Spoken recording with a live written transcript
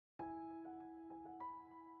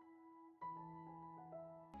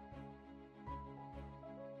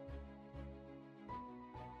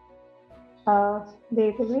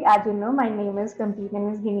Basically, as you know, my name is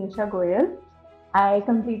Ms.Ginisha Goel. I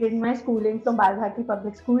completed my schooling from Bharati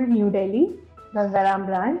Public School, New Delhi, Gangaram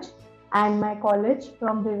branch, and my college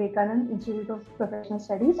from Vivekanand Institute of Professional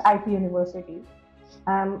Studies, IP University.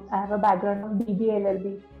 I have a background of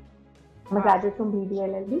BBLLB. I'm a graduate from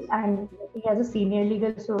BBLLB and working as a senior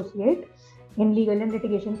legal associate in legal and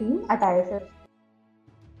litigation team at ISFC.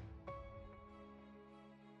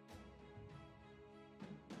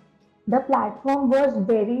 The platform was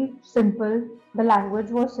very simple, the language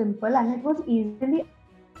was simple, and it was easily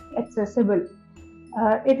accessible.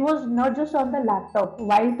 It was not just on the laptop.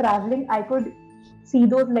 While traveling, I could see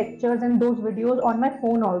those lectures and those videos on my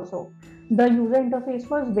phone also. The user interface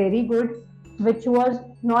was very good, which was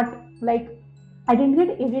not like I didn't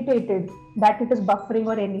get irritated that it is buffering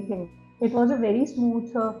or anything. It was a very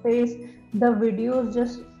smooth surface. The videos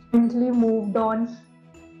just instantly moved on.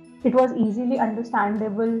 It was easily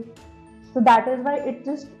understandable. So that is why it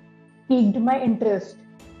just piqued my interest.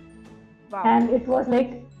 Wow. And it was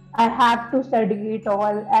like I have to study it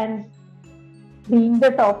all, and being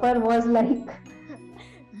the topper was like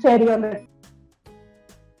cherry on the.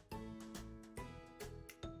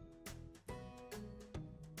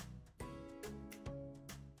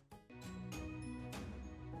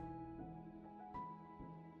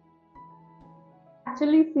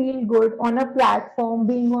 Actually feel good on a platform,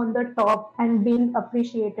 being on the top and being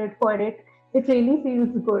appreciated for it. It really feels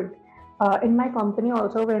good. In my company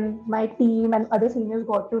also, when my team and other seniors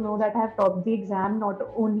got to know that I have topped the exam, not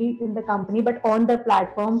only in the company but on the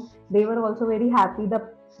platform, they were also very happy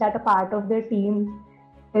that a part of their team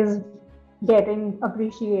is getting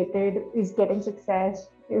appreciated, is getting success,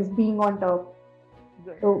 is being on top.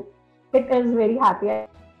 Good. So it is very happy.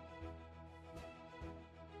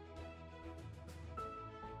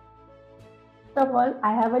 First of all,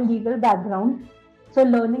 I have a legal background, so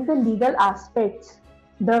learning the legal aspects,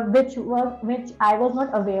 which I was not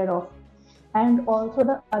aware of, and also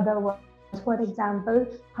the other ones. For example,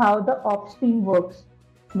 how the ops team works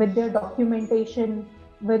with their documentation,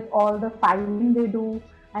 with all the filing they do,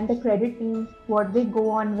 and the credit team, what they go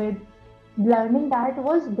on with. Learning that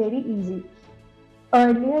was very easy.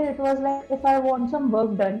 Earlier, it was like if I want some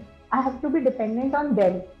work done, I have to be dependent on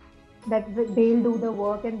them, that they'll do the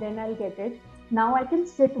work and then I'll get it. Now I can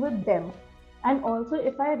sit with them. And also,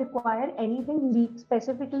 if I require anything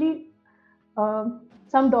specifically,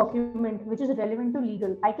 some document which is relevant to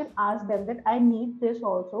legal, I can ask them that I need this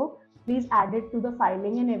also. Please add it to the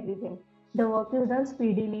filing and everything. The work is done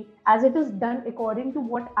speedily as it is done according to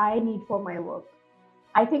what I need for my work.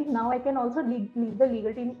 I think now I can also leave the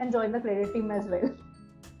legal team and join the credit team as well.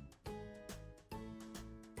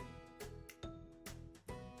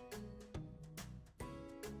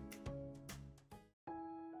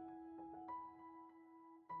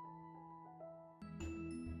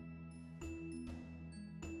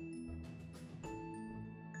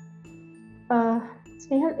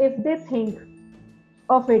 Snehal, if they think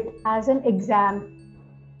of it as an exam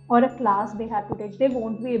or a class they have to take, they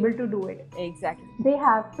won't be able to do it. Exactly. They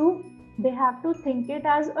have to think it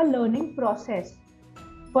as a learning process.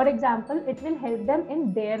 For example, it will help them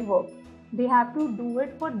in their work. They have to do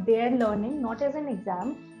it for their learning, not as an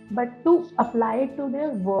exam, but to apply it to their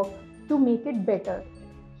work to make it better.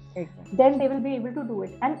 Exactly. Then they will be able to do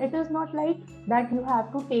it. And it is not like that you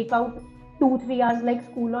have to take out 2-3 hours like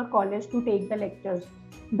school or college to take the lectures.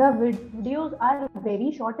 The videos are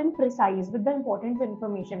very short and precise with the important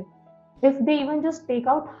information. If they even just take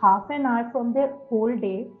out half an hour from their whole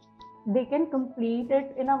day, they can complete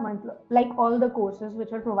it in a month. Like all the courses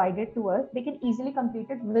which are provided to us, they can easily complete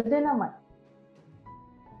it within a month.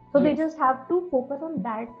 So Yes. they just have to focus on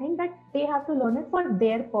that thing, that they have to learn it for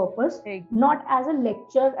their purpose, Exactly. not as a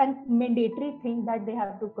lecture and mandatory thing that they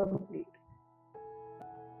have to complete.